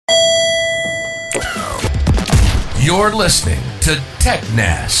You're listening to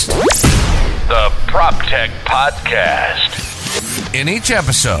TechNest, the PropTech podcast. In each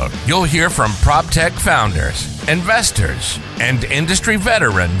episode, you'll hear from PropTech founders, investors, and industry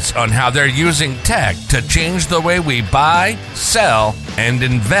veterans on how they're using tech to change the way we buy, sell, and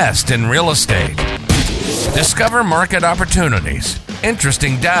invest in real estate. Discover market opportunities,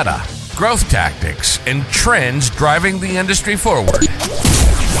 interesting data, growth tactics, and trends driving the industry forward.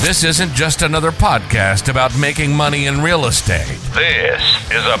 This isn't just another podcast about making money in real estate. This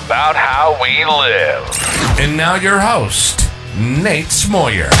is about how we live. And now your host, Nate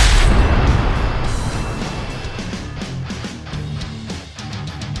Smoyer.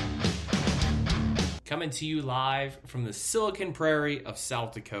 Coming to you live from the Silicon Prairie of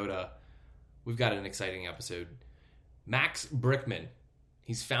South Dakota, we've got an exciting episode. Max Brickman,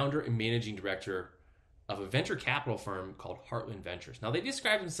 he's founder and managing director of a venture capital firm called Heartland Ventures. Now, they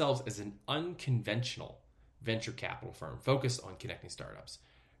describe themselves as an unconventional venture capital firm focused on connecting startups.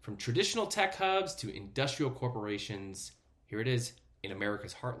 From traditional tech hubs to industrial corporations, here it is, in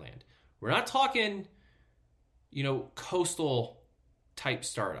America's heartland. We're not talking, coastal type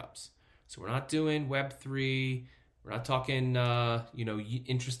startups. So we're not doing Web3. We're not talking,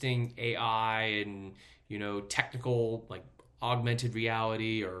 interesting AI and, technical, like augmented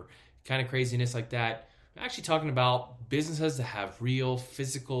reality or kind of craziness like that. I'm actually talking about businesses that have real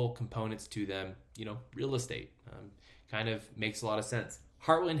physical components to them, real estate. Kind of makes a lot of sense.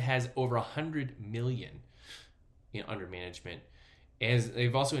 Heartland has over 100 million under management. And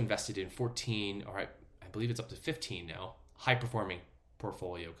they've also invested in 14, or I believe it's up to 15 now, high-performing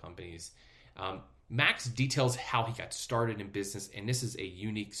portfolio companies. Max details how he got started in business, and this is a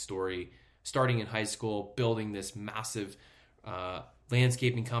unique story. Starting in high school, building this massive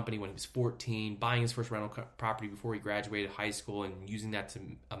landscaping company when he was 14, buying his first rental property before he graduated high school, and using that to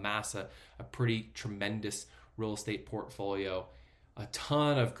amass a pretty tremendous real estate portfolio. A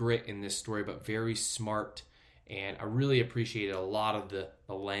ton of grit in this story, but very smart. And I really appreciated a lot of the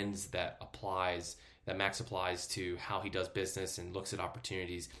lens that Max applies to how he does business and looks at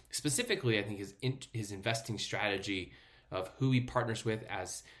opportunities. Specifically, I think his investing strategy of who he partners with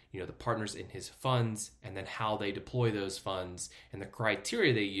as the partners in his funds, and then how they deploy those funds and the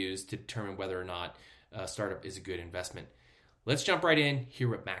criteria they use to determine whether or not a startup is a good investment. Let's jump right in, hear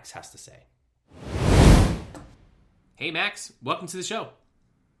what Max has to say. Hey, Max, welcome to the show.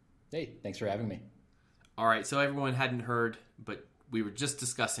 Hey, thanks for having me. All right, so everyone hadn't heard, but we were just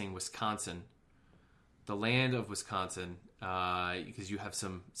discussing Wisconsin, the land of Wisconsin, because you have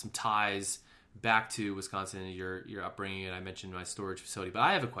some ties back to Wisconsin and your upbringing, and I mentioned my storage facility. But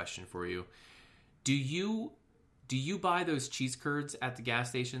I have a question for you. Do you buy those cheese curds at the gas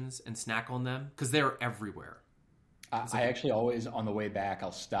stations and snack on them? Because they're everywhere. I actually always, on the way back,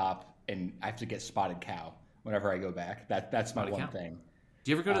 I'll stop and I have to get spotted cow whenever I go back. That's my one thing.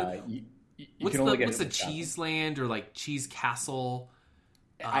 Do you ever go to what's the Cheese Land or like Cheese Castle?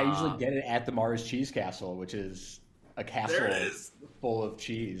 I usually get it at the Mars Cheese Castle, which is a castle full of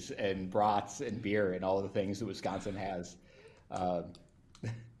cheese and brats and beer and all the things that Wisconsin has.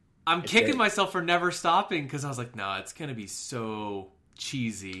 I'm kicking myself for never stopping because I was like, no, it's going to be so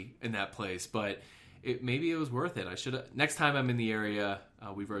cheesy in that place. But maybe it was worth it. I should have. Next time I'm in the area,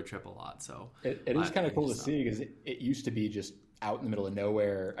 we road trip a lot. So it is kind of cool to see because it used to be just out in the middle of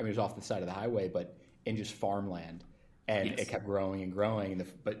nowhere. I mean, it was off the side of the highway, but in just farmland. And It kept growing and growing,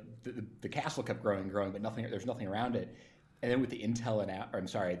 but the castle kept growing and growing, but there's nothing around it. And then with the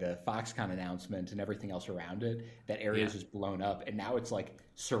the Foxconn announcement and everything else around it, that area is just blown up. And now it's like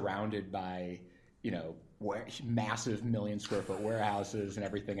surrounded by, massive 1 million square foot warehouses and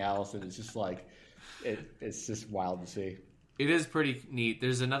everything else. And it's just like, it's just wild to see. It is pretty neat.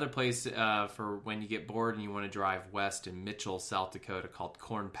 There's another place for when you get bored and you want to drive west in Mitchell, South Dakota, called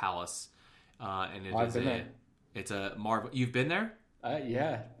Corn Palace. And it's a marvel. You've been there?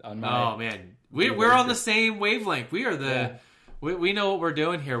 Yeah. Oh man, we're on the same wavelength. We are we know what we're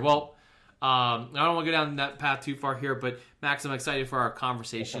doing here. Well, I don't want to go down that path too far here, but Max, I'm excited for our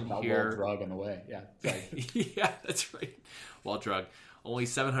conversation here. Wild Drug on the way. Yeah. Yeah, that's right. Wild Drug. Only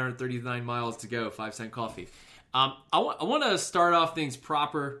 739 miles to go. 5-cent coffee. I want to start off things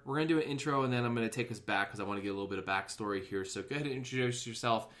proper. We're going to do an intro, and then I'm going to take us back because I want to get a little bit of backstory here. So go ahead and introduce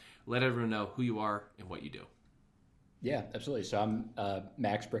yourself. Let everyone know who you are and what you do. Yeah, absolutely. So I'm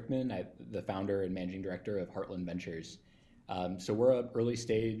Max Brickman. I'm the founder and managing director of Heartland Ventures. So we're an early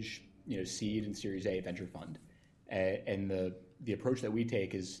stage, seed and Series A venture fund, and the approach that we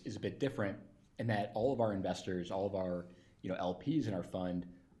take is a bit different in that all of our investors, all of our LPs in our fund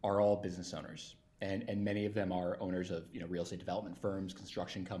are all business owners, and many of them are owners of real estate development firms,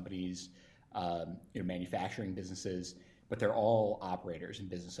 construction companies, manufacturing businesses, but they're all operators and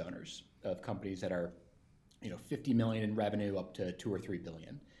business owners of companies that are, 50 million in revenue up to 2 or 3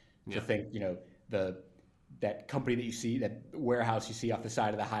 billion. Yeah. So think, that company that you see, that warehouse you see off the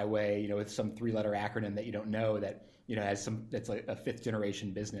side of the highway, with some 3-letter acronym that you don't know that, has that's like a 5th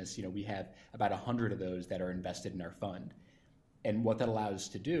generation business. We have about 100 of those that are invested in our fund. And what that allows us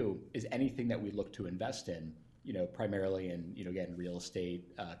to do is anything that we look to invest in, primarily in, again, real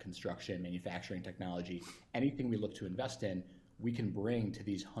estate, construction, manufacturing, technology, anything we look to invest in, we can bring to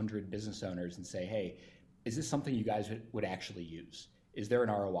these 100 business owners and say, hey, is this something you guys would actually use? Is there an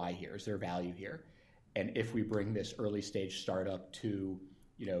ROI here? Is there value here? And if we bring this early stage startup to,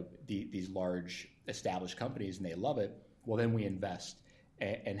 these large established companies and they love it, well, then we invest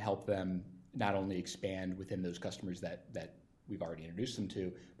and help them not only expand within those customers that we've already introduced them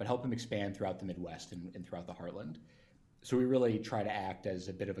to, but help them expand throughout the Midwest and throughout the Heartland. So we really try to act as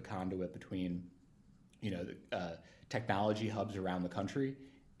a bit of a conduit between, technology hubs around the country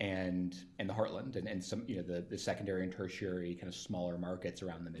and the Heartland and some, the secondary and tertiary kind of smaller markets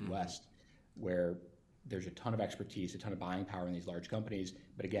around the Midwest, where there's a ton of expertise, a ton of buying power in these large companies,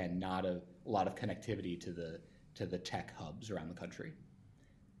 but again, not a lot of connectivity to the tech hubs around the country.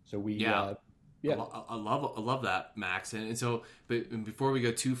 So we, I love that, Max. And so, but before we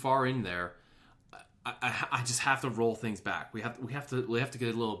go too far in there, I just have to roll things back. We have to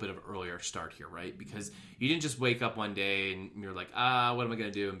get a little bit of an earlier start here, right? Because you didn't just wake up one day and you're like, what am I going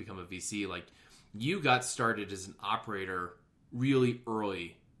to do and become a VC? Like, you got started as an operator really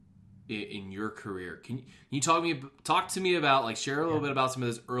early in your career. Can you talk to me about, like, share a little bit about some of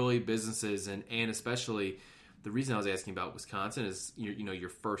those early businesses and especially the reason I was asking about Wisconsin is your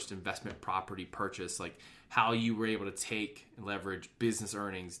first investment property purchase, like how you were able to take and leverage business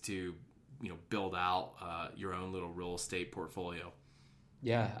earnings to build out your own little real estate portfolio.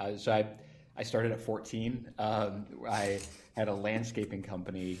 Yeah, so I started at 14. I had a landscaping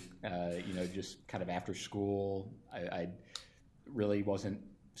company. Just kind of after school, I really wasn't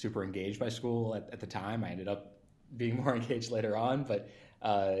super engaged by school at the time. I ended up being more engaged later on, but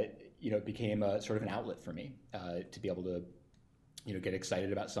it became a sort of an outlet for me to be able to, get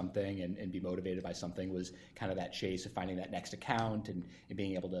excited about something and be motivated by something. Was kind of that chase of finding that next account and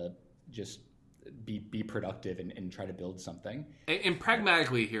being able to just be productive and try to build something. And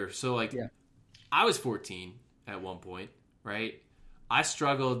pragmatically here, so I was 14 at one point, right? I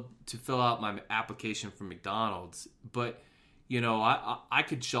struggled to fill out my application for McDonald's, but I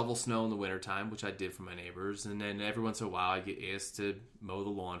could shovel snow in the wintertime, which I did for my neighbors. And then every once in a while, I get asked to mow the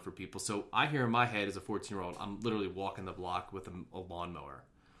lawn for people. So I hear in my head as a 14-year-old, I'm literally walking the block with a lawnmower.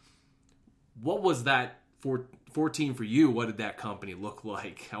 What was that 14 for you? What did that company look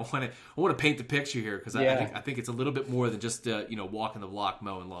like? I want to paint the picture here because I think it's a little bit more than just walking the block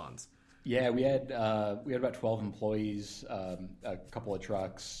mowing lawns. Yeah, we had about 12 employees, a couple of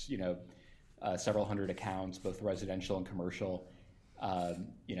trucks, several hundred accounts, both residential and commercial, a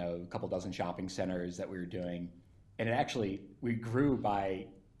couple dozen shopping centers that we were doing. And we grew by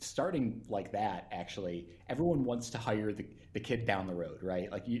starting like that. Actually, everyone wants to hire the kid down the road,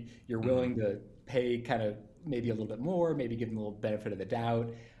 right? Like you're willing to pay kind of maybe a little bit more, maybe give them a little benefit of the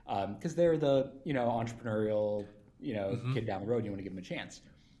doubt, because they're the, entrepreneurial, kid down the road. You want to give them a chance.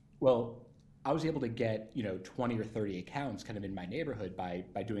 Well, I was able to get, 20 or 30 accounts kind of in my neighborhood by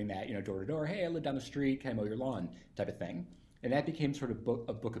doing that, door to door. Hey, I live down the street. Can I mow your lawn? Type of thing. And that became sort of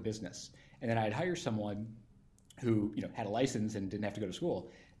a book of business. And then I'd hire someone who, had a license and didn't have to go to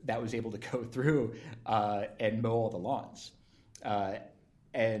school that was able to go through and mow all the lawns.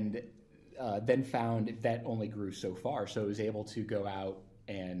 And then found that only grew so far. So I was able to go out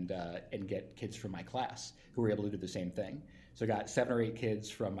and get kids from my class who were able to do the same thing. So I got 7 or 8 kids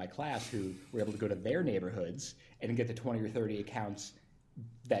from my class who were able to go to their neighborhoods and get the 20 or 30 accounts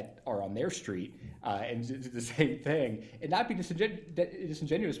that are on their street and do the same thing, and not be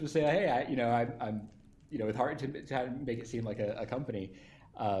disingenuous, but say, hey, I'm with heart to make it seem like a company,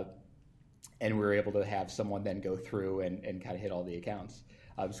 and we were able to have someone then go through and kind of hit all the accounts.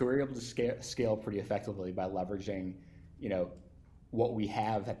 So we were able to scale pretty effectively by leveraging, what we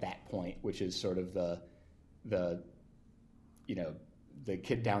have at that point, which is sort of the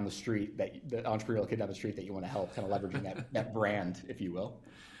kid down the street, the entrepreneurial kid down the street that you want to help, kind of leveraging that brand, if you will.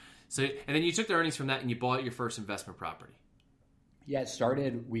 So, and then you took the earnings from that and you bought your first investment property. Yeah, it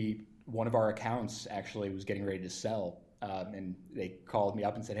started. One of our accounts actually was getting ready to sell, and they called me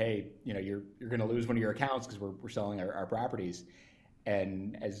up and said, "Hey, you're going to lose one of your accounts because we're selling our properties."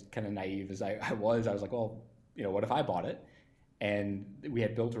 And as kind of naive as I was like, "Well, what if I bought it?" And we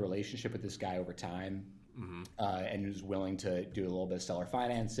had built a relationship with this guy over time. and was willing to do a little bit of seller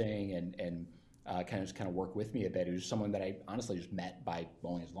financing and kind of work with me a bit. He was someone that I honestly just met by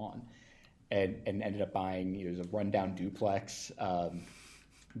mowing his lawn, and ended up buying. It was a rundown duplex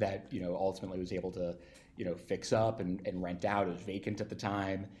that ultimately was able to fix up and rent out. It was vacant at the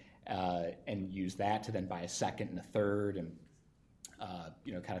time, and use that to then buy a second and a third, and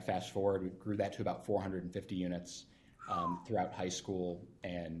kind of fast forward, we grew that to about 450 units throughout high school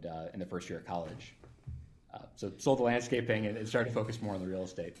and in the first year of college. So sold the landscaping and started to focus more on the real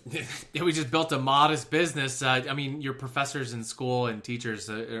estate. Yeah, we just built a modest business. I mean, your professors in school and teachers,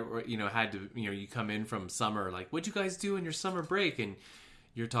 had to, you come in from summer, like, what'd you guys do in your summer break? And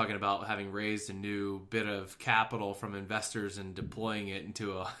you're talking about having raised a new bit of capital from investors and deploying it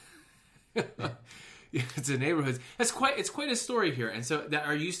into a it's a neighborhood. It's quite a story here. And so,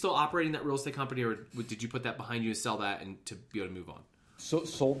 are you still operating that real estate company, or did you put that behind you and sell that and to be able to move on? So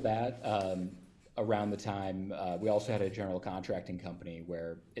sold that around the time we also had a general contracting company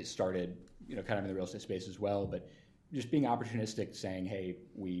where it started, kind of in the real estate space as well, but just being opportunistic, saying, hey,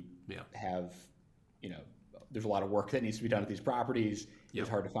 we have, there's a lot of work that needs to be done at these properties. It's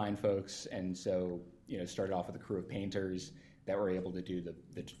hard to find folks, and so started off with a crew of painters that were able to do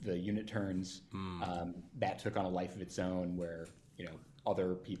the unit turns. That took on a life of its own, where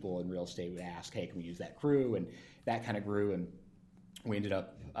other people in real estate would ask, hey, can we use that crew? And that kind of grew, and we ended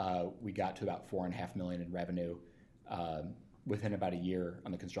up we got to about $4.5 million in revenue within about a year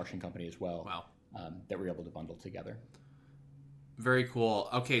on the construction company as well. Wow. That we were able to bundle together. Very cool.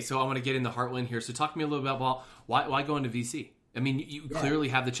 Okay, so I want to get into Heartland here. So talk to me a little bit about why go into VC? I mean, you clearly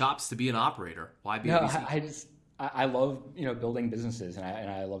have the chops to be an operator. Why be a VC? I love building businesses, and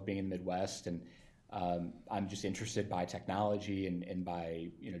I love being in the Midwest, and I'm just interested by technology and by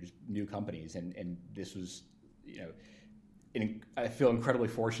just new companies, and this was I feel incredibly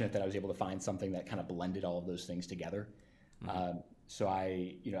fortunate that I was able to find something that kind of blended all of those things together. So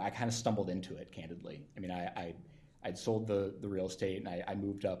I kind of stumbled into it, candidly. I mean, I'd sold the real estate, and I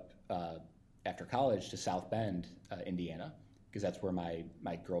moved up after college to South Bend, Indiana, because that's where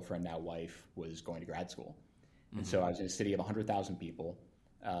my girlfriend, now wife, was going to grad school. And so I was in a city of 100,000 people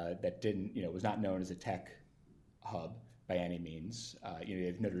that was not known as a tech hub by any means. You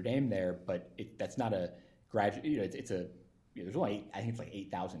have Notre Dame there, but that's not a graduate. There's only I think it's like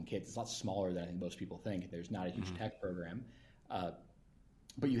 8,000 kids. It's a lot smaller than I think most people think. There's not a huge tech program,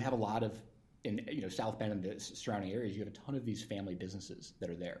 but you have a lot of in South Bend and the surrounding areas. You have a ton of these family businesses that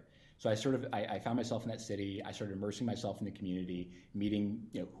are there. So I found myself in that city. I started immersing myself in the community, meeting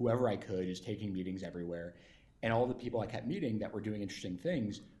whoever I could, just taking meetings everywhere. And all the people I kept meeting that were doing interesting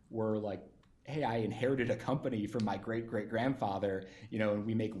things were like, hey, I inherited a company from my great-great-grandfather, and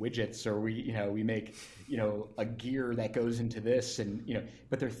we make widgets, or we make, a gear that goes into this, and,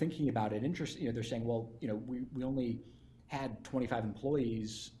 but they're thinking about it interesting. They're saying, well, we only had 25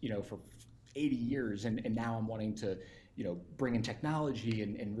 employees, for 80 years, and now I'm wanting to, bring in technology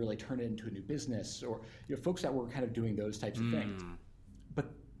and really turn it into a new business, or, folks that were kind of doing those types of things.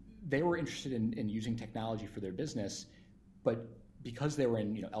 But they were interested in using technology for their business, but because they were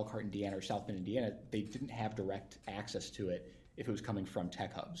in Elkhart, Indiana, or South Bend, Indiana, they didn't have direct access to it if it was coming from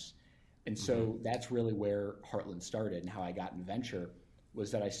tech hubs. And so that's really where Heartland started, and how I got in venture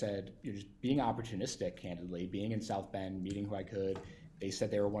was that I said, just being opportunistic, candidly, being in South Bend, meeting who I could. They said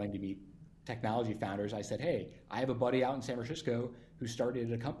they were wanting to meet technology founders. I said, hey, I have a buddy out in San Francisco who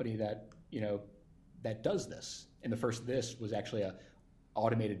started a company that, that does this. And the first this was actually a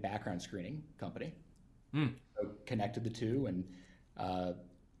automated background screening company. So connected the two, and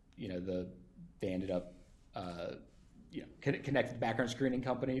they ended up connected the background screening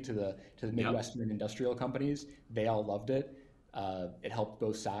company to the Midwestern industrial companies. They all loved it. It helped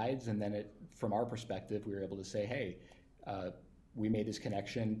both sides, and then from our perspective, we were able to say, hey, we made this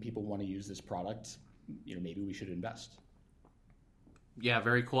connection. People want to use this product. Maybe we should invest. Yeah,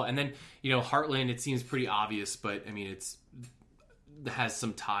 very cool. And then Heartland, it seems pretty obvious, but I mean, it has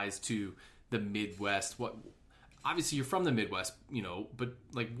some ties to the Midwest. Obviously you're from the Midwest, but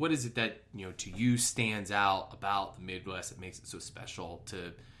like, what is it that, to you stands out about the Midwest that makes it so special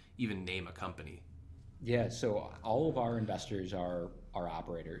to even name a company? Yeah. So all of our investors are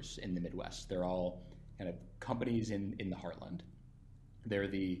operators in the Midwest. They're all kind of companies in the Heartland. They're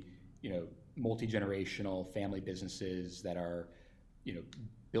the, multi-generational family businesses that are,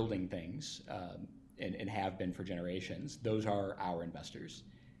 building things, and have been for generations. Those are our investors.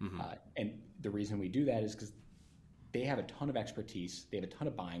 And the reason we do that is because they have a ton of expertise, they have a ton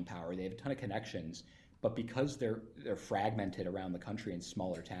of buying power, they have a ton of connections, but because they're fragmented around the country in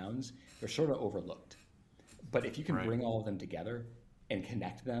smaller towns, they're sort of overlooked. But if you can bring all of them together and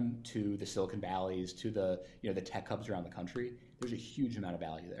connect them to the Silicon Valleys, to the the tech hubs around the country, there's a huge amount of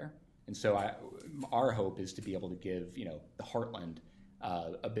value there. And so our hope is to be able to give the heartland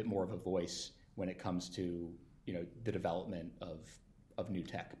a bit more of a voice when it comes to the development of new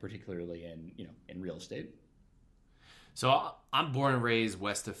tech, particularly in real estate. So I'm born and raised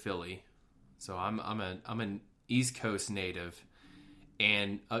west of Philly, so I'm an East Coast native,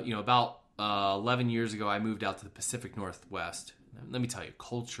 and about 11 years ago I moved out to the Pacific Northwest. Let me tell you,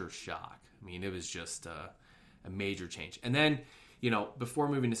 culture shock. I mean, it was just a major change. And then before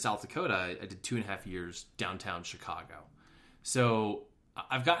moving to South Dakota, I did 2.5 years downtown Chicago. So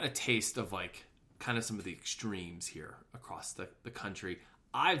I've gotten a taste of kind of some of the extremes here across the country.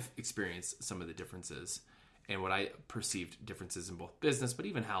 I've experienced some of the differences and what I perceived differences in both business, but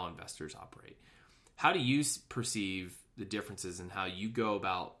even how investors operate. How do you perceive the differences in how you go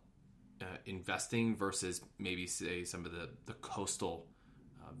about investing versus maybe say some of the coastal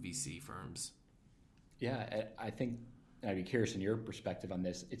VC firms? Yeah, I think I'd be curious in your perspective on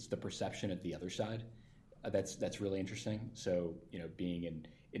this. It's the perception of the other side that's really interesting. So being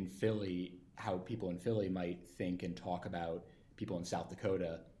in Philly, how people in Philly might think and talk about people in South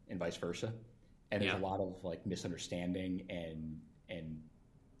Dakota and vice versa. And there's a lot of misunderstanding and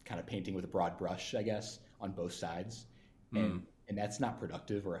kind of painting with a broad brush, I guess, on both sides. And that's not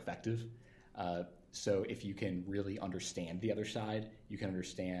productive or effective. So if you can really understand the other side, you can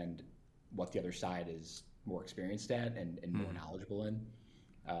understand what the other side is more experienced at and more knowledgeable in.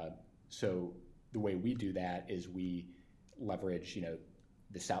 So the way we do that is we leverage,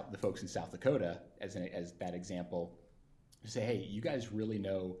 the folks in South Dakota as that example to say, hey, you guys really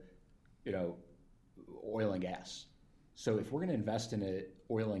know, oil and gas. So if we're going to invest in a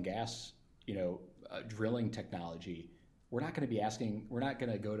oil and gas, drilling technology, we're not going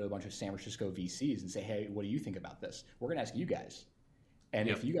to go to a bunch of San Francisco VCs and say, hey, what do you think about this? We're going to ask you guys. And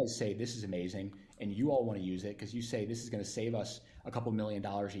if you guys say this is amazing and you all want to use it because you say this is going to save us a couple $1 million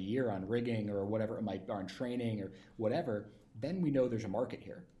a year on rigging or whatever it might be, on training or whatever, then we know there's a market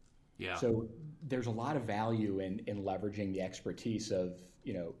here. Yeah. So there's a lot of value in leveraging the expertise of,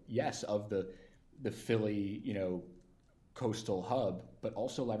 of the Philly, coastal hub, but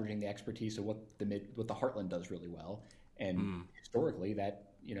also leveraging the expertise of what the Heartland does really well. And historically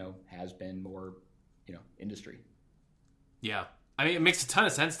that, has been more, industry. Yeah. I mean, it makes a ton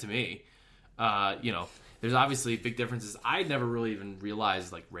of sense to me. There's obviously big differences. I'd never really even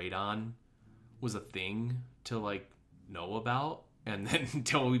realized radon was a thing to know about. And then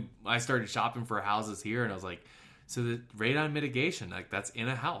until I started shopping for houses here, and I was like, so the radon mitigation, that's in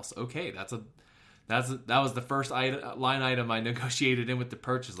a house. Okay, that was the first line item I negotiated in with the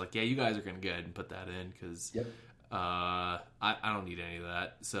purchase. Yeah, you guys are going to go ahead and put that in because I don't need any of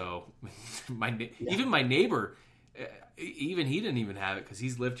that. So even my neighbor, even he didn't even have it because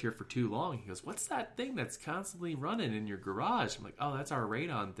he's lived here for too long. He goes, "What's that thing that's constantly running in your garage?" I'm like, "Oh, that's our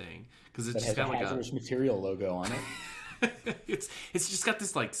radon thing," because it's just got a hazardous material logo on it. it's just got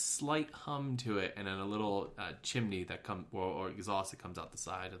this slight hum to it, and then a little chimney that or exhaust that comes out the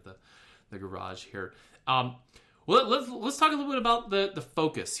side of the garage here. Well, let's talk a little bit about the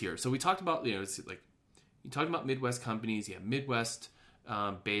focus here. So we talked about you talked about Midwest companies, you have Midwest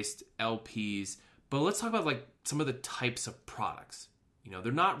based LPs, but let's talk about some of the types of products.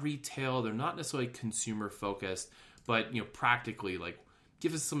 They're not retail, they're not necessarily consumer focused, but practically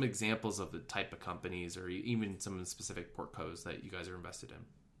give us some examples of the type of companies or even some of the specific portcos that you guys are invested in.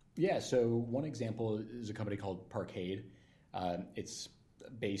 Yeah, so one example is a company called Parkade. It's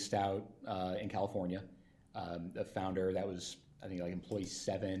based out in California. The founder, that was, I think, employee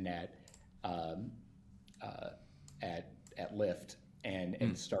 7 at Lyft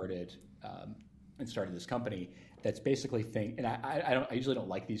and started this company that's basically and I usually don't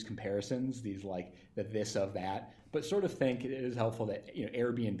like these comparisons, these the this of that, but sort of think it is helpful that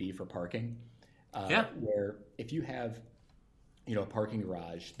Airbnb for parking, where if you have a parking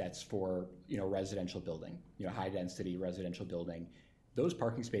garage that's for residential building, high density residential building, those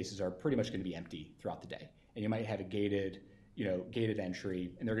parking spaces are pretty much going to be empty throughout the day, and you might have a gated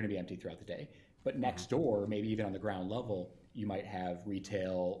entry, and they're going to be empty throughout the day. But next door, maybe even on the ground level, you might have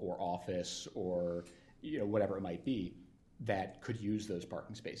retail or office or whatever it might be that could use those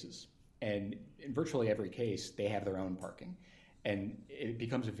parking spaces. And in virtually every case, they have their own parking. And it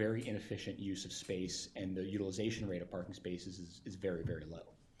becomes a very inefficient use of space, and the utilization rate of parking spaces is very, very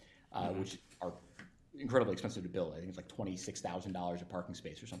low, which are incredibly expensive to build. I think it's $26,000 a parking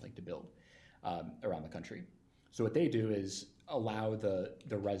space or something to build around the country. So what they do is allow the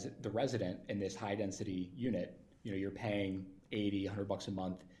resident in this high density unit, you're paying $80, $100 a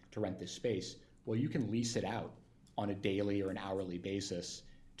month to rent this space. Well, you can lease it out on a daily or an hourly basis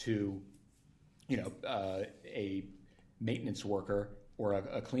to, a maintenance worker or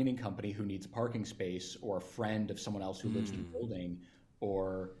a cleaning company who needs a parking space, or a friend of someone else who lives in the building,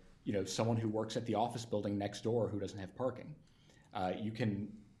 or someone who works at the office building next door who doesn't have parking. You can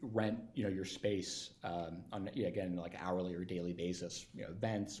rent your space on again like hourly or daily basis,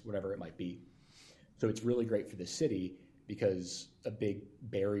 events, whatever it might be. So it's really great for the city, because a big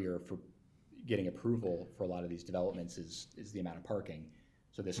barrier for getting approval for a lot of these developments is the amount of parking.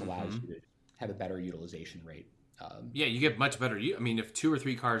 So this allows you to have a better utilization rate. You get much better. I mean, if 2 or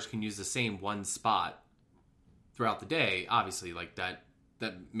 3 cars can use the same one spot throughout the day, obviously, like that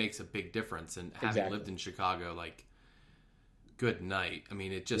makes a big difference. And having lived in Chicago, like, good night. I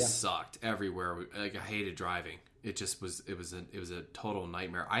mean, it just sucked everywhere. Like, I hated driving. It just was. It was a total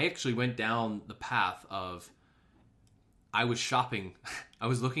nightmare. I actually went down the path of, I was shopping. I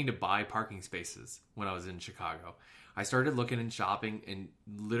was looking to buy parking spaces when I was in Chicago. I started looking and shopping and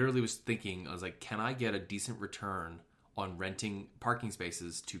literally was thinking, I was like, can I get a decent return on renting parking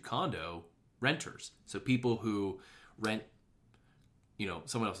spaces to condo renters? So people who rent,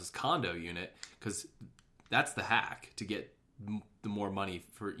 someone else's condo unit, because that's the hack to get the more money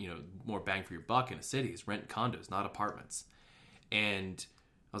for, more bang for your buck in a city, is rent condos, not apartments. And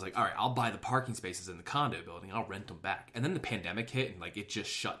I was like, all right, I'll buy the parking spaces in the condo building. I'll rent them back. And then the pandemic hit and like it just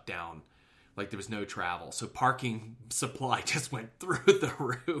shut down. Like there was no travel. So parking supply just went through the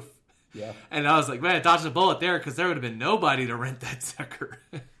roof. Yeah. And I was like, man, I dodged a bullet there, because there would have been nobody to rent that sucker.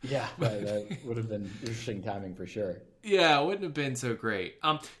 Yeah, that would have been interesting timing for sure. Yeah, it wouldn't have been so great.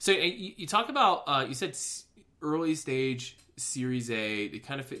 So you talk about, you said early stage, Series A, they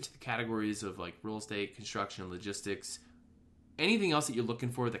kind of fit into the categories of like real estate, construction, logistics. Anything else that you're looking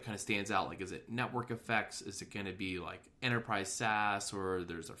for that kind of stands out? Like, is it network effects? Is it going to be like enterprise SaaS, or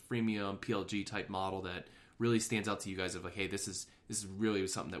there's a freemium PLG type model that really stands out to you guys of like, hey, this is really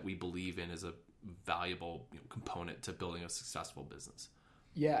something that we believe in as a valuable component to building a successful business?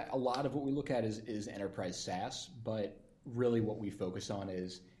 Yeah, a lot of what we look at is enterprise SaaS, but really what we focus on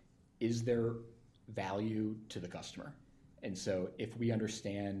is there value to the customer? And so if we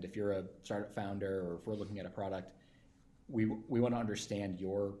understand, if you're a startup founder or if we're looking at a product, we want to understand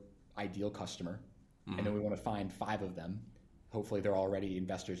your ideal customer, and then we want to find 5 of them. Hopefully they're already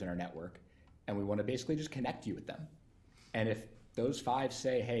investors in our network, and we want to basically just connect you with them. And if those 5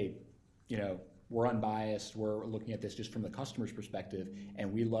 say, hey, we're unbiased, we're looking at this just from the customer's perspective,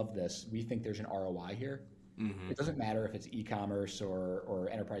 and we love this, we think there's an ROI here. It doesn't matter if it's e-commerce or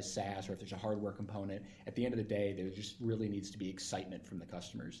enterprise SaaS, or if there's a hardware component. At the end of the day, there just really needs to be excitement from the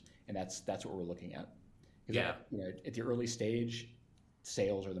customers, and that's what we're looking at. Yeah. At the early stage,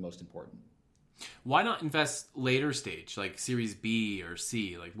 sales are the most important. Why not invest later stage, like Series B or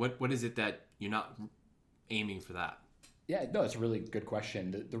C? Like, what is it that you're not aiming for that? Yeah, no, it's a really good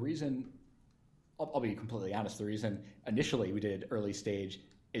question. The reason, I'll be completely honest, the reason initially we did early stage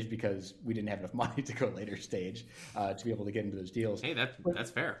is because we didn't have enough money to go later stage to be able to get into those deals. Hey,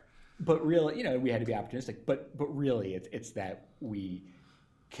 that's fair. But really, we had to be opportunistic. But really, it's that we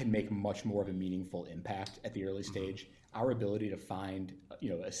can make much more of a meaningful impact at the early stage. Our ability to find,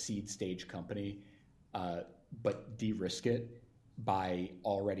 a seed stage company, but de-risk it by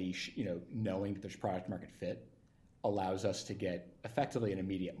already, knowing that there's product market fit, allows us to get effectively an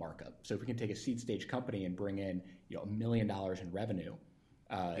immediate markup. So if we can take a seed stage company and bring in, $1 million in revenue,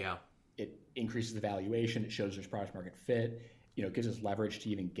 it increases the valuation. It shows there's product market fit. It gives us leverage to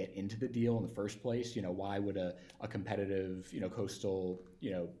even get into the deal in the first place. Why would a competitive, coastal,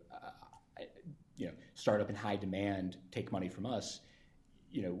 startup in high demand take money from us?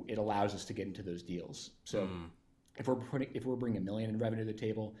 It allows us to get into those deals. So if we're bringing $1 million in revenue to the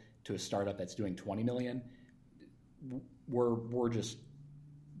table to a startup that's doing $20 million, we're just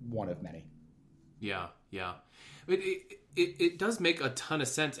one of many. Yeah. It does make a ton of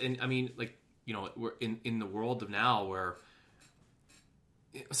sense. And I mean, like, we're in the world of now where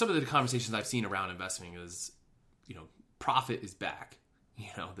some of the conversations I've seen around investing is, profit is back.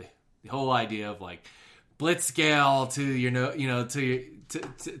 The whole idea of like blitzscale to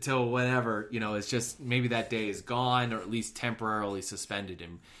whatever, it's just maybe that day is gone, or at least temporarily suspended,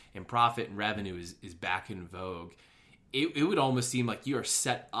 and profit and revenue is back in vogue. It would almost seem like you are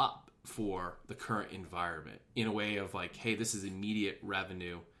set up for the current environment in a way of like, hey, this is immediate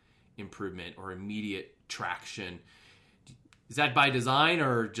revenue improvement or immediate traction. Is that by design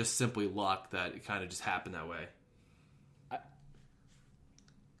or just simply luck that it kind of just happened that way?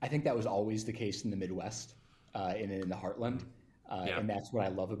 I think that was always the case in the Midwest, in the Heartland. And that's what I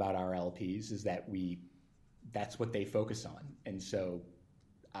love about our LPs, is that that's what they focus on. And so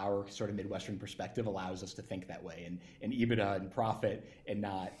our sort of Midwestern perspective allows us to think that way, and EBITDA and profit, and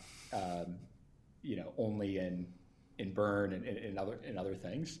not only in burn and other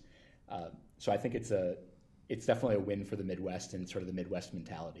things. So I think it's definitely a win for the Midwest and sort of the Midwest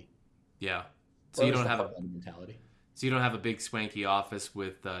mentality. Yeah. So you don't have a mentality. So you don't have a big swanky office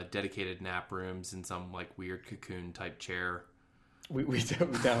with dedicated nap rooms and some like weird cocoon type chair. We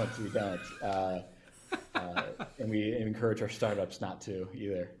don't. And we encourage our startups not to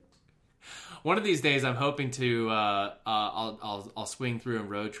either. One of these days, I'm hoping to. I'll swing through a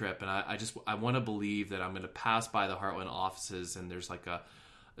road trip, and I want to believe that I'm going to pass by the Heartland offices, and there's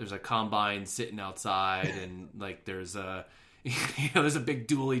a combine sitting outside, and like there's a there's a big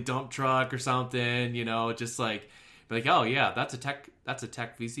dually dump truck or something, just like oh yeah, that's a tech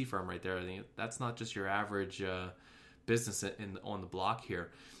VC firm right there. I think that's not just your average business on the block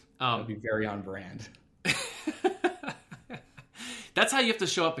here. It'll be very on brand. That's how you have to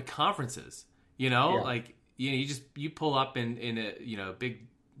show up at conferences, Yeah. like you pull up in a big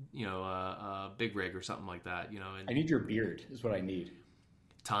big rig or something like that, and I need your beard is what I need.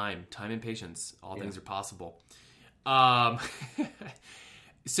 Time and patience, all things are possible.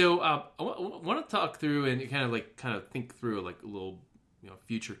 So I want to talk through and kind of think through like a little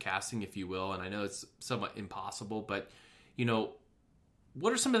future casting, if you will, and I know it's somewhat impossible, but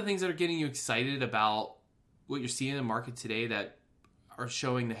what are some of the things that are getting you excited about what you're seeing in the market today that are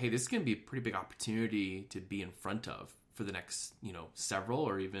showing that, hey, this is going to be a pretty big opportunity to be in front of for the next, several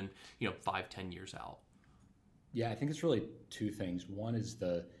or even, 5-10 years out? Yeah, I think it's really two things. One is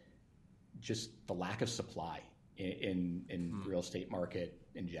the lack of supply in real estate market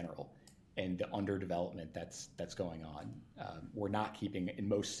in general, and the underdevelopment that's going on. We're not keeping, in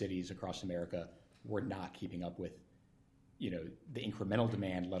most cities across America, we're not keeping up with, the incremental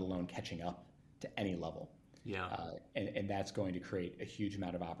demand, let alone catching up to any level. Yeah. And that's going to create a huge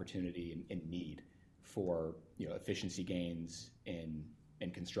amount of opportunity and need for, efficiency gains in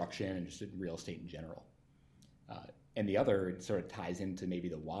construction and just in real estate in general. And the other, it sort of ties into maybe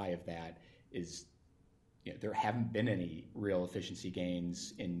the why of that is, there haven't been any real efficiency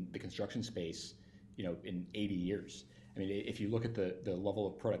gains in the construction space, in 80 years. I mean, if you look at the level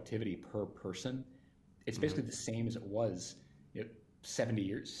of productivity per person, it's basically the same as it was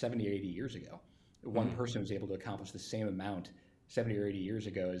 70 or 80 years ago. One person was able to accomplish the same amount 70 or 80 years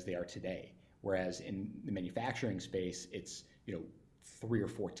ago as they are today. Whereas in the manufacturing space, it's 3 or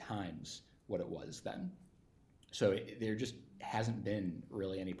 4 times what it was then. So there just hasn't been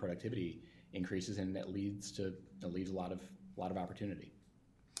really any productivity increases, and that leads a lot of opportunity.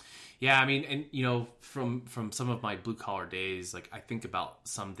 Yeah, I mean, and from some of my blue collar days, like I think about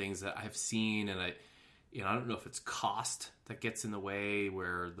some things that I've seen, and I don't know if it's cost that gets in the way,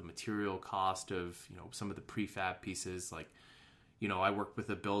 where the material cost of, some of the prefab pieces, like, I worked with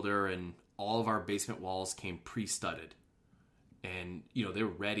a builder and all of our basement walls came pre-studded, and, they were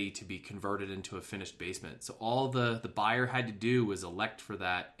ready to be converted into a finished basement. So all the buyer had to do was elect for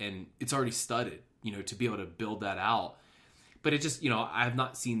that, and it's already studded, to be able to build that out. But it just, I have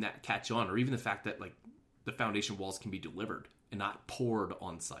not seen that catch on, or even the fact that like the foundation walls can be delivered and not poured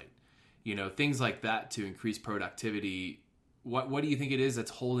on site. Things like that to increase productivity. What do you think it is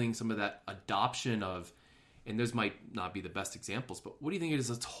that's holding some of that adoption of, and those might not be the best examples, but what do you think it is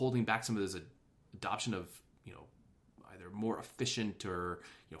that's holding back some of those adoption of, either more efficient or,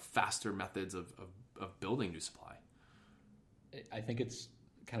 faster methods of building new supply? I think it's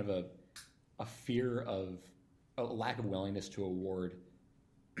kind of a fear of a lack of willingness to award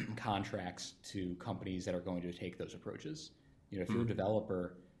contracts to companies that are going to take those approaches. If you're a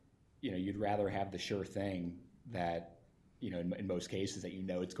developer, you'd rather have the sure thing that, in most cases that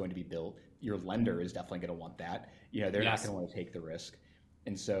it's going to be built. Your lender is definitely going to want that. They're not going to want to take the risk.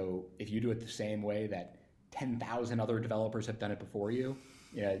 And so if you do it the same way that 10,000 other developers have done it before you,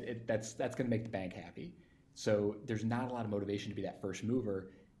 that's going to make the bank happy. So there's not a lot of motivation to be that first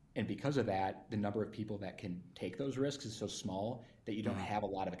mover. And because of that, the number of people that can take those risks is so small that you don't have a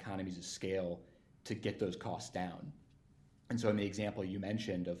lot of economies of scale to get those costs down. And so in the example you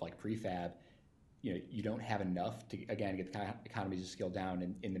mentioned of like prefab, you don't have enough to, again, get the economies of scale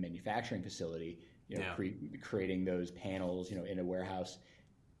down in the manufacturing facility, creating those panels, in a warehouse.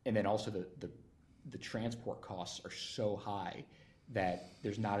 And then also the transport costs are so high that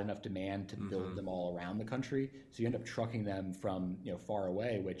there's not enough demand to build them all around the country. So you end up trucking them from, far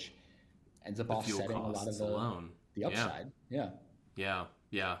away, which ends up offsetting a lot of the upside. Yeah.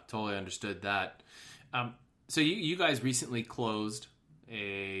 Totally understood that. So you guys recently closed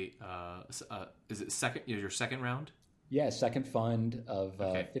is it your second round? Yeah, second fund of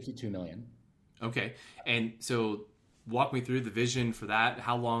 $52 million. Okay. And so walk me through the vision for that.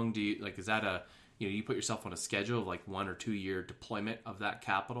 How long do you is that you put yourself on a schedule of like 1 or 2 year deployment of that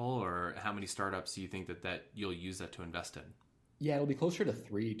capital, or how many startups do you think that you'll use that to invest in? Yeah, it'll be closer to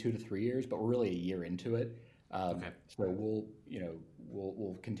 2 to 3 years, but we're really a year into it. Okay. So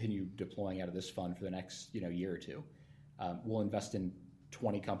we'll continue deploying out of this fund for the next year or two. We'll invest in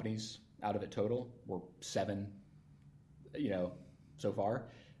 20 companies out of it total. We're 7, so far.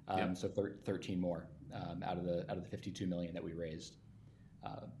 So 13 more out of the 52 million that we raised.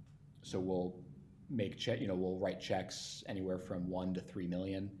 So we'll we'll write checks anywhere from 1 to 3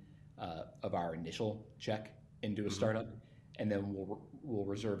 million of our initial check into a startup, and then we'll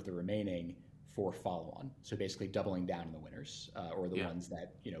reserve the remaining for follow-on. So basically doubling down on the winners or the ones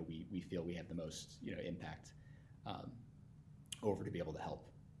that we feel we have the most impact over to be able to help.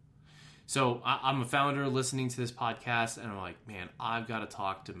 So I'm a founder listening to this podcast, and I'm like, man, I've got to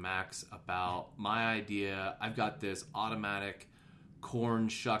talk to Max about my idea. I've got this automatic corn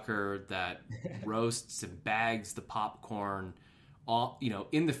shucker that roasts and bags the popcorn, all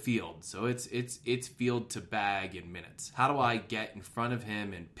in the field. So it's field to bag in minutes. How do I get in front of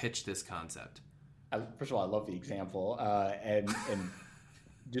him and pitch this concept? First of all, I love the example, and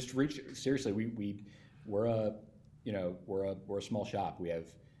just seriously. We're a small shop. We have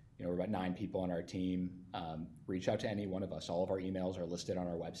we're about 9 people on our team. Reach out to any one of us. All of our emails are listed on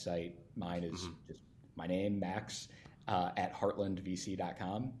our website. Mine is just my name, Max, at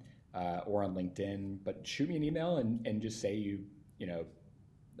heartlandvc.com, or on LinkedIn. But shoot me an email and just say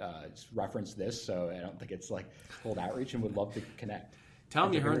just reference this. So I don't think it's like cold outreach, and would love to connect. Tell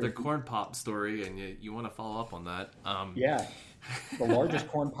them you heard the corn pop story and you want to follow up on that. Yeah. The largest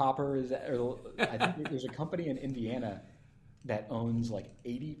corn popper is, I think there's a company in Indiana that owns like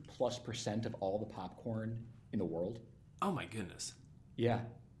 80+% of all the popcorn in the world. Oh my goodness. Yeah.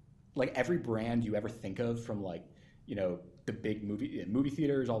 Like every brand you ever think of, from like, the big movie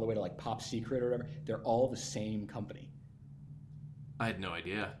theaters all the way to like Pop Secret or whatever, they're all the same company. I had no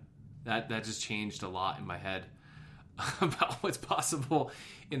idea. That just changed a lot in my head about what's possible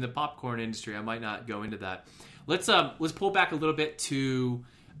in the popcorn industry. I might not go into that. Let's pull back a little bit to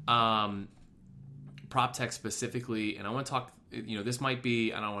PropTech specifically, and I want to talk. This might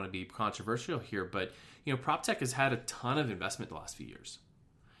be, I don't want to be controversial here, but PropTech has had a ton of investment the last few years,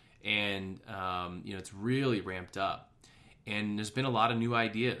 and it's really ramped up, and there's been a lot of new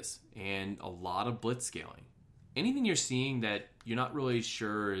ideas and a lot of blitz scaling. Anything you're seeing that you're not really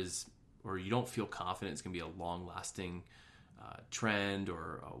sure is, or you don't feel confident it's going to be a long-lasting trend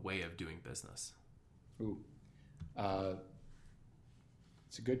or a way of doing business? Ooh,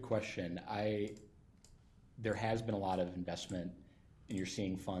 it's a good question. There has been a lot of investment, and you're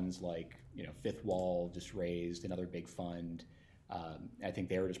seeing funds like Fifth Wall just raised another big fund. I think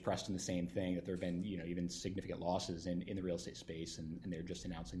they were just pressed in the same thing, that there have been even significant losses in the real estate space, and they're just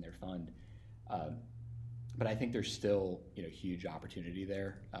announcing their fund. But I think there's still huge opportunity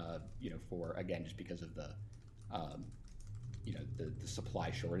there, for, again, just because of the supply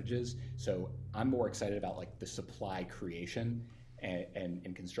shortages. So I'm more excited about like the supply creation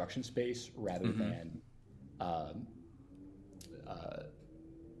and construction space rather than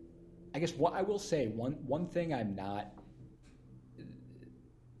I guess what I will say, one thing I'm not,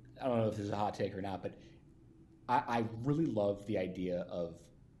 I don't know if this is a hot take or not, but I really love the idea of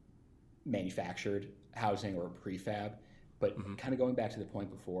manufactured housing or prefab, but kind of going back to the point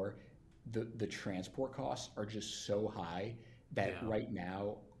before, the transport costs are just so high that right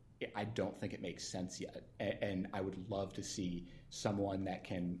now I don't think it makes sense yet. And I would love to see someone that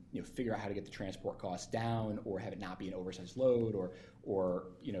can figure out how to get the transport costs down, or have it not be an oversized load, or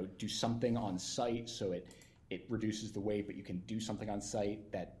do something on site so it reduces the weight, but you can do something on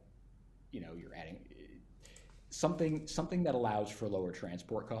site that you're adding something that allows for lower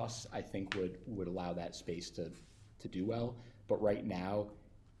transport costs. I think would allow that space to do well. But right now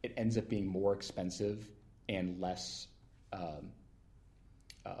it ends up being more expensive and less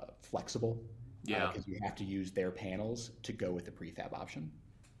flexible. Because you have to use their panels to go with the prefab option.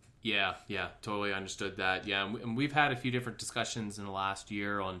 Yeah, totally understood that. Yeah, and we've had a few different discussions in the last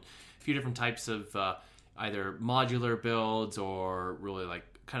year on a few different types of either modular builds or really like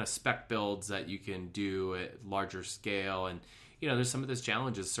kind of spec builds that you can do at larger scale. And there's some of those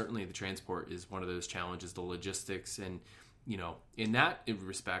challenges. Certainly the transport is one of those challenges, the logistics, and in that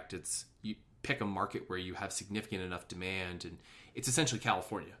respect, it's, you pick a market where you have significant enough demand, and it's essentially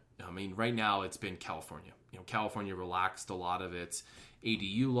California. I mean, right now it's been California. California relaxed a lot of its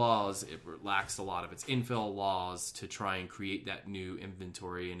ADU laws. It relaxed a lot of its infill laws to try and create that new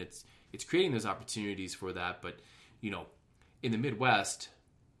inventory, and it's creating those opportunities for that. But in the Midwest,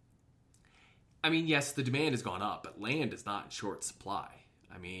 I mean, yes, the demand has gone up, but land is not in short supply.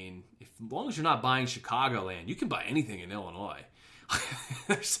 I mean, as long as you're not buying Chicago land, you can buy anything in Illinois.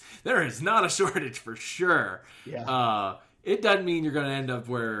 There is not a shortage for sure. Yeah. It doesn't mean you're going to end up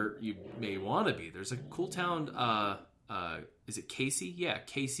where you may want to be. There's a cool town. Is it Casey? Yeah,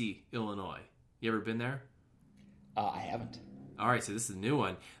 Casey, Illinois. You ever been there? I haven't. All right, so this is a new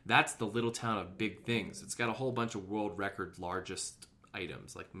one. That's the little town of big things. It's got a whole bunch of world record largest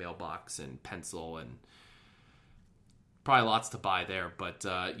items like mailbox and pencil and probably lots to buy there. But,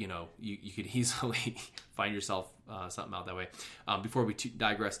 you could easily find yourself something out that way. Before we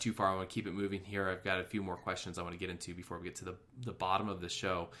digress too far, I want to keep it moving here. I've got a few more questions I want to get into before we get to the bottom of the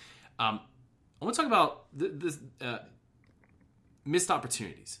show. I want to talk about this missed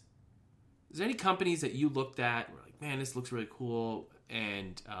opportunities. Is there any companies that you looked at and were like, man, this looks really cool,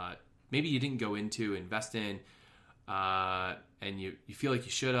 and maybe you didn't go into, invest in, and you feel like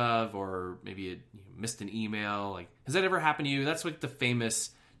you should have, or maybe you missed an email? Like, has that ever happened to you? That's like the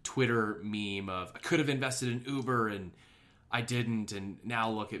famous Twitter meme of, I could have invested in Uber and I didn't, and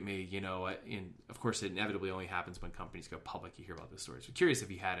now look at me, and of course it inevitably only happens when companies go public. You hear about those stories. I'm curious if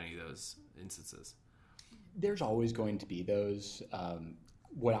you had any of those instances. There's always going to be those.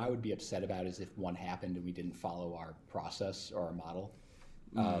 What I would be upset about is if one happened and we didn't follow our process or our model.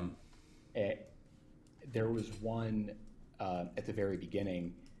 There was one at the very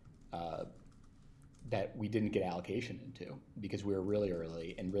beginning that we didn't get allocation into because we were really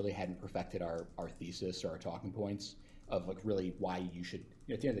early and really hadn't perfected our thesis or our talking points of like really why you should,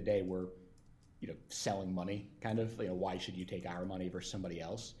 at the end of the day, we're, selling money kind of, why should you take our money versus somebody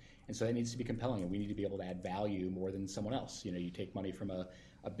else? And so that needs to be compelling, and we need to be able to add value more than someone else. You take money from a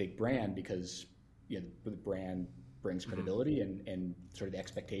big brand because the brand brings credibility and sort of the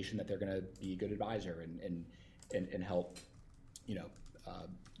expectation that they're going to be a good advisor and help,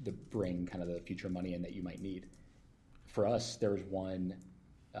 bring kind of the future money in that you might need. For us, there was one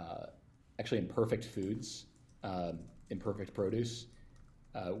actually Imperfect Foods, Imperfect Produce,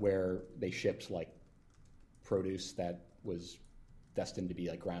 where they shipped like produce that was destined to be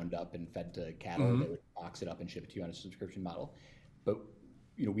like ground up and fed to cattle. Mm-hmm. They would box it up and ship it to you on a subscription model. But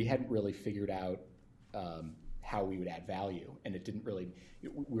we hadn't really figured out how we would add value, and it didn't really.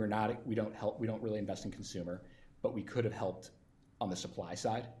 We don't really invest in consumer, but we could have helped on the supply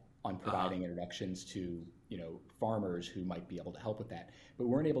side on providing introductions to farmers who might be able to help with that. But we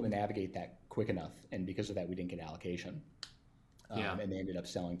weren't able to navigate that quick enough, and because of that, we didn't get allocation. And they ended up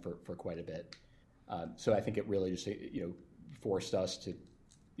selling for quite a bit. So I think it really just forced us to,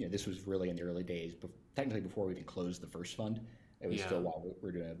 this was really in the early days, but technically before we even closed the first fund. It was still while we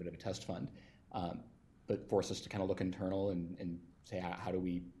were doing a bit of a test fund, but forced us to kind of look internal and say, how do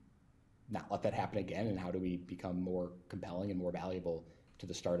we not let that happen again, and how do we become more compelling and more valuable to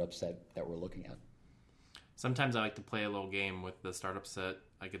the startups that we're looking at? Sometimes I like to play a little game with the startups that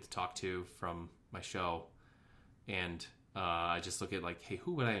I get to talk to from my show, and I just look at like, hey,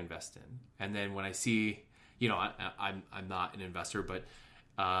 who would I invest in? And then when I see, I'm not an investor, but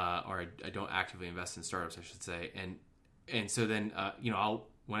or I don't actively invest in startups, I should say, and so then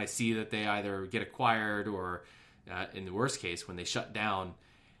when I see that they either get acquired or in the worst case when they shut down,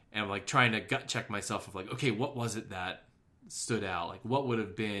 and I'm like trying to gut check myself of like, okay, what was it that stood out? Like, what would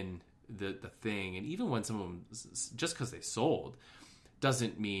have been the thing? And even when some of them, just because they sold,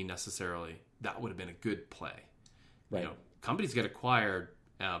 doesn't mean necessarily that would have been a good play. Right. Companies get acquired,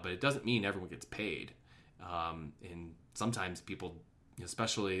 but it doesn't mean everyone gets paid. And sometimes people,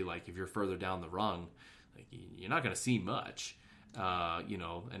 especially like if you're further down the rung, like you're not going to see much.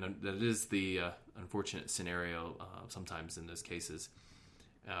 And that is the unfortunate scenario sometimes in those cases.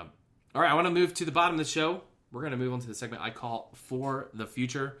 All right, I want to move to the bottom of the show. We're going to move on to the segment I call For the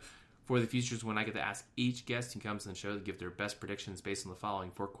Future. For the Future is when I get to ask each guest who comes on the show to give their best predictions based on the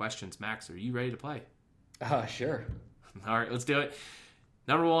following 4 questions. Max, are you ready to play? Sure. All right, let's do it.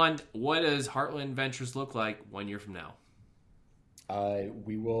 Number 1, what does Heartland Ventures look like 1 year from now?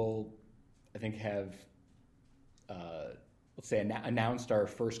 We will, I think, have, let's say, announced our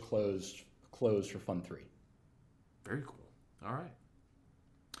first close for Fund 3. Very cool. All right.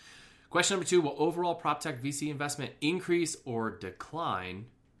 Question number 2, will overall PropTech VC investment increase or decline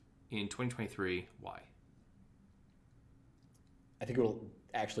in 2023? Why? I think it will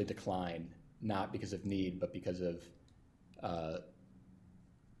actually decline, not because of need, but because of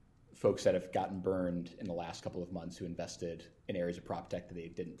folks that have gotten burned in the last couple of months who invested in areas of PropTech that they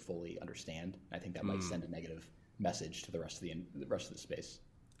didn't fully understand. I think that might send a negative message to the rest of the space.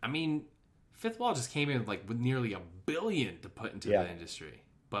 I mean, Fifth Wall just came in with nearly $1 billion to put into the industry.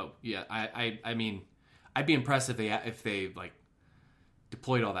 But yeah, I mean, I'd be impressed if they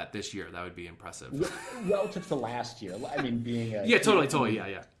deployed all that this year. That would be impressive. Relative to last year, I mean, being a, totally,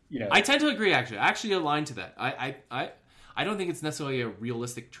 yeah. You know, I tend to agree. Actually, I actually align to that. I don't think it's necessarily a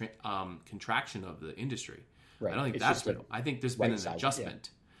realistic contraction of the industry. Right. I don't think that's real. I think there's been an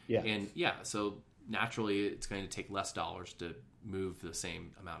adjustment. Yeah. And so naturally, it's going to take less dollars to move the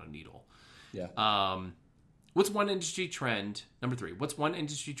same amount of needle. Yeah. What's one industry trend? Number 3. What's one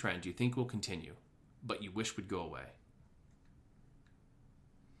industry trend you think will continue, but you wish would go away?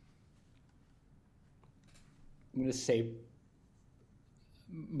 I'm going to say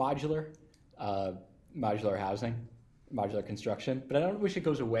modular housing, modular construction. But I don't wish it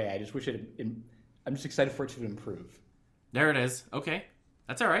goes away. I just wish I'm just excited for it to improve. There it is. Okay.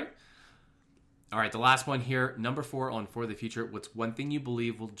 That's all right. All right, the last one here, number 4 on For the Future. What's one thing you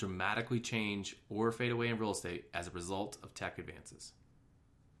believe will dramatically change or fade away in real estate as a result of tech advances?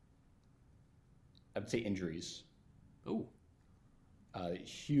 I would say injuries. Oh.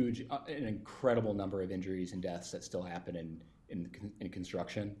 Huge, an incredible number of injuries and deaths that still happen in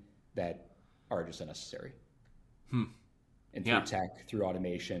construction that are just unnecessary. And through tech, through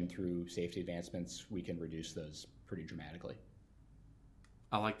automation, through safety advancements, we can reduce those pretty dramatically.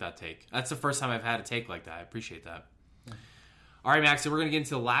 I like that take. That's the first time I've had a take like that. I appreciate that. Yeah. All right, Max, so we're going to get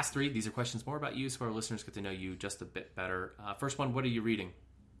into the last 3. These are questions more about you, so our listeners get to know you just a bit better. First one, what are you reading?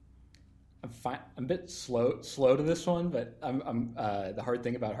 I'm fine. I'm a bit slow to this one, but I'm the hard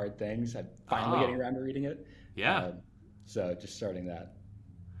thing about hard things. I'm finally getting around to reading it. Yeah. So just starting that.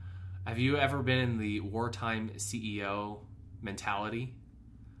 Have you ever been in the wartime CEO mentality?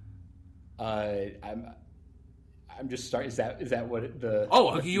 I'm just starting. Is that what the?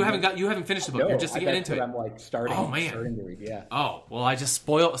 Oh, you haven't finished the book. No, You're just getting into it. I'm like starting. Oh man. Starting to read. Yeah. Oh well, I just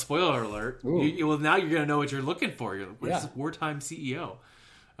spoiler alert. Now you're gonna know what you're looking for. What's wartime CEO?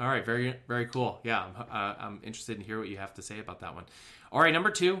 All right, very very cool. Yeah, I'm interested in hear what you have to say about that one. All right, number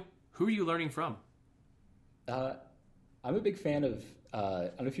 2. Who are you learning from? I'm a big fan of. I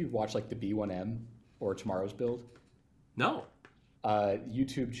don't know if you've watched like the B1M or Tomorrow's Build. No.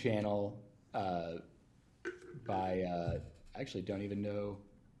 YouTube channel. By I actually don't even know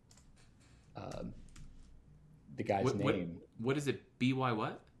the guy's name. What is it? BY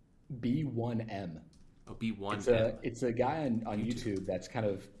what? B1M. Oh, B1M. It's a guy on YouTube that's kind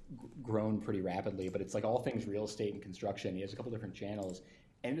of grown pretty rapidly, but it's like all things real estate and construction. He has a couple different channels,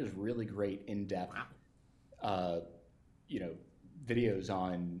 and it is really great in-depth, videos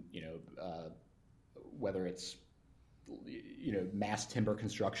on whether it's mass timber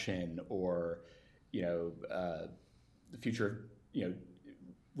construction or the future of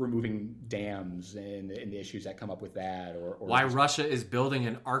removing dams and the issues that come up with that, or why Russia is building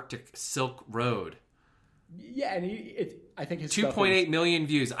an Arctic Silk Road. Yeah, and I think his 2.8 million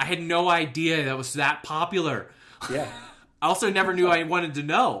views. I had no idea that was that popular. Yeah. I also never knew I wanted to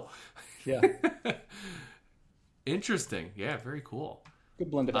know. Yeah. Interesting. Yeah, very cool.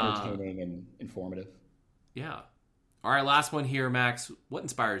 Good blend of entertaining and informative. Yeah. All right, last one here, Max. What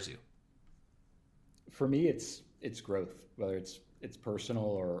inspires you? For me, it's growth, whether it's personal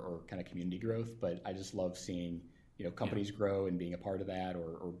or kind of community growth. But I just love seeing companies grow and being a part of that,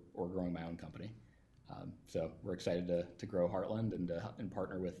 or growing my own company. So we're excited to grow Heartland and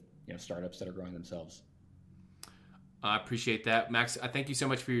partner with startups that are growing themselves. I appreciate that, Max. I thank you so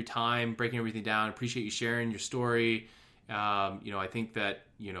much for your time, breaking everything down. I appreciate you sharing your story. I think that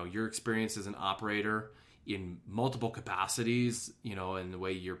your experience as an operator in multiple capacities, and the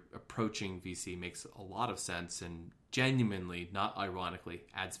way you're approaching VC makes a lot of sense and genuinely, not ironically,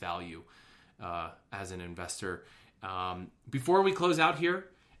 adds value as an investor. Before we close out here,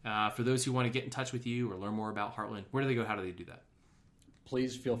 for those who want to get in touch with you or learn more about Heartland, where do they go? How do they do that?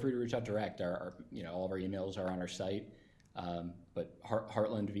 Please feel free to reach out direct. Our all of our emails are on our site, but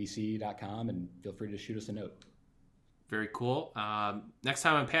heartlandvc.com, and feel free to shoot us a note. Very cool. Next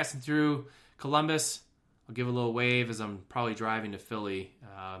time I'm passing through Columbus, I'll give a little wave as I'm probably driving to Philly.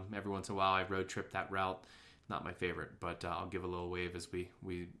 Every once in a while I road trip that route. Not my favorite, but I'll give a little wave as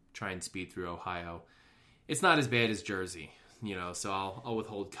we try and speed through Ohio. It's not as bad as Jersey, so I'll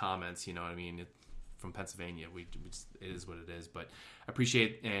withhold comments, you know what I mean? From Pennsylvania, it is what it is. But I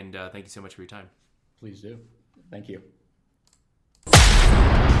appreciate it, and thank you so much for your time. Please do. Thank you.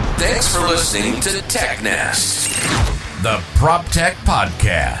 Thanks for listening to TechNest, the PropTech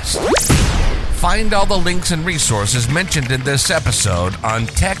podcast. Find all the links and resources mentioned in this episode on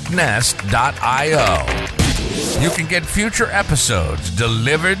technest.io. You can get future episodes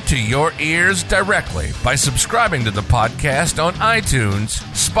delivered to your ears directly by subscribing to the podcast on iTunes,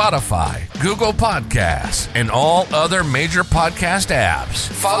 Spotify, Google Podcasts, and all other major podcast apps.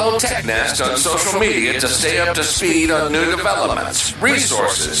 Follow TechNest on social media to stay up to speed on new developments,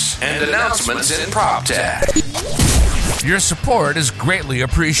 resources, and announcements in PropTech. Your support is greatly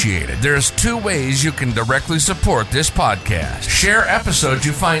appreciated. There's 2 ways you can directly support this podcast. Share episodes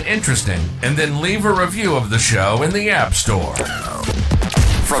you find interesting, and then leave a review of the show in the App Store.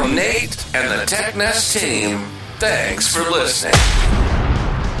 From Nate and the TechNest team, thanks for listening.